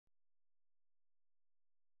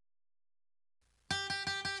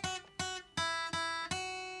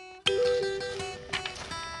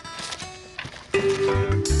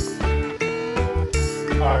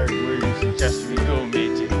Alright, where do you suggest we go,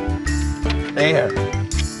 matey? There.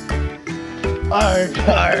 Alright,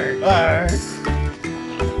 alright, alright.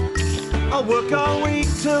 I'll work all week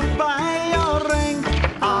to buy your ring.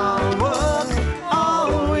 I'll work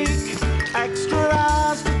all week, extra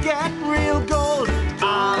hours to get real gold.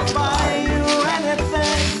 I'll buy you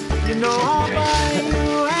anything, you know I'll buy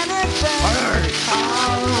you anything.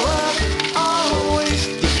 I'll work all week,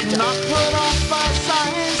 not put off by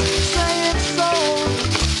signs, say it's sold.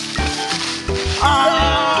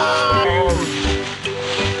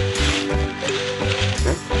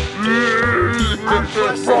 I'm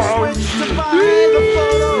pressing switch to buy the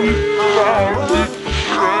photo.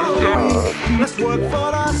 Let's work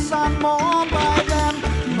for us and more by them.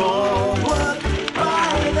 More work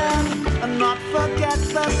by them. And not forget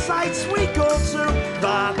the sights we go to.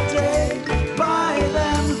 That day by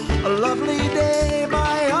them. A lovely day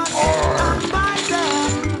by us and by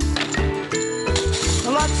them.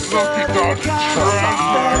 Let's certain kind of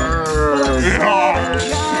something.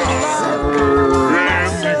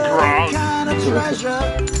 Let's treasure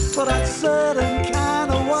for that certain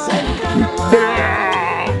kind of one.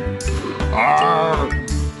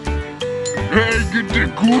 Get the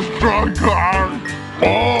goose drunk on.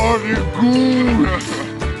 Oh, the goose.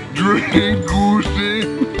 Drink goosey.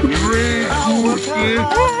 Drink goosey.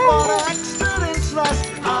 For extra interest,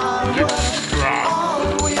 I work all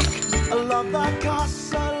week. A love that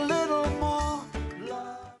costs a little more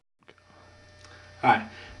love. Alright,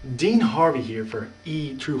 Dean Harvey here for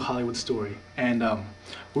E! True Hollywood Story, and we're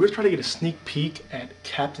going to try to get a sneak peek at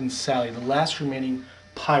Captain Sally, the last remaining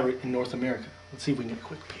pirate in North America. Let's see if we can get a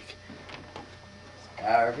quick peek.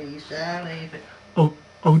 Harvey, Sally. Oh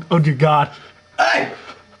dear God. Hey!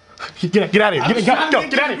 Get out of here. Get out of here.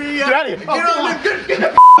 Get out of here. Get the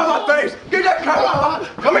f out of my face. Get that crap out.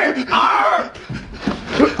 Come here.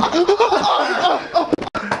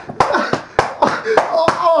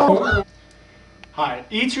 Hi,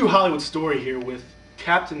 E! True Hollywood Story here with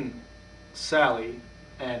Captain Sally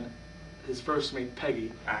and his first mate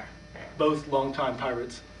Peggy, both longtime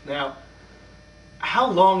pirates. Now, how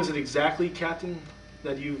long is it exactly, Captain,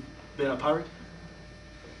 that you've been a pirate?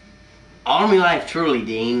 All my life, truly,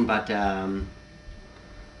 Dean, but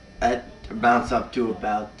it amounts up to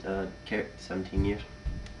about 17 years.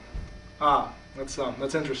 Ah, that's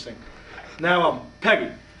interesting. Now,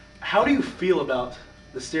 Peggy, how do you feel about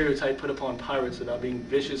the stereotype put upon pirates about being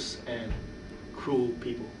vicious and cruel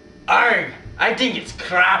people? Arg! I think it's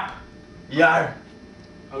crap. Yar.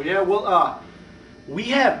 Oh yeah, well, we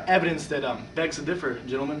have evidence that begs to differ,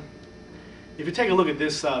 gentlemen. If you take a look at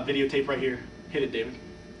this videotape right here, hit it, David.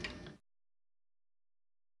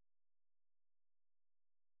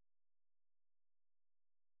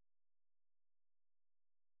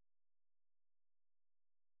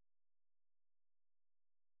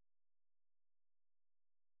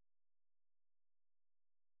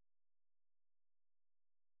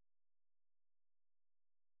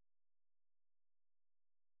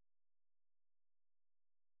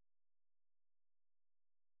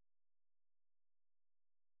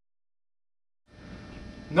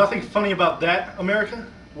 Nothing funny about that, America?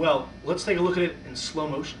 Well, let's take a look at it in slow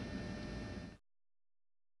motion.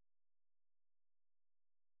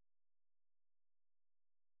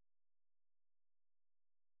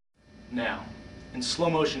 Now, in slow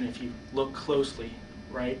motion, if you look closely,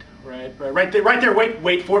 right there,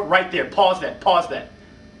 wait for it, right there, pause that,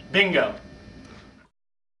 bingo.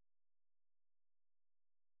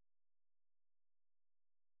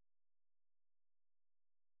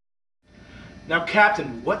 Now,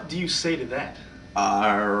 Captain, what do you say to that?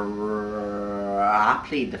 I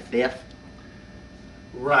plead the fifth.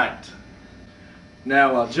 Right.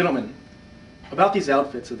 Now, gentlemen, about these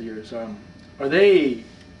outfits of yours, are they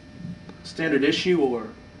standard issue, or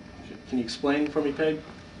can you explain for me, Peg?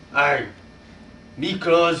 Arg. Me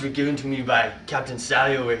clothes were given to me by Captain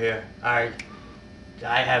Sally over here. Arg.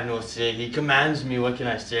 I have no say. He commands me. What can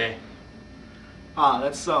I say? Ah,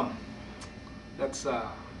 that's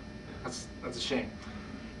a shame.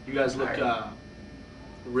 You guys look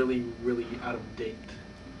really out of date.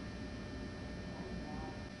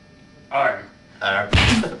 Arg. Arg.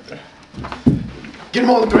 Get him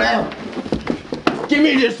on the ground. Give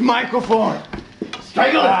me this microphone.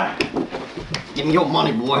 Strangle it. Give me your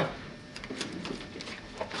money, boy.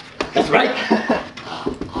 That's right.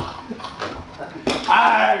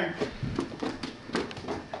 Arg.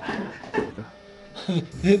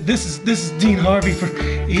 This is Dean Harvey for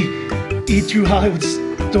E! True Hollywood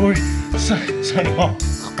Story. Signing off.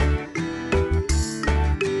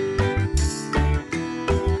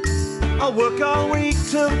 I'll work all week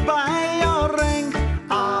to buy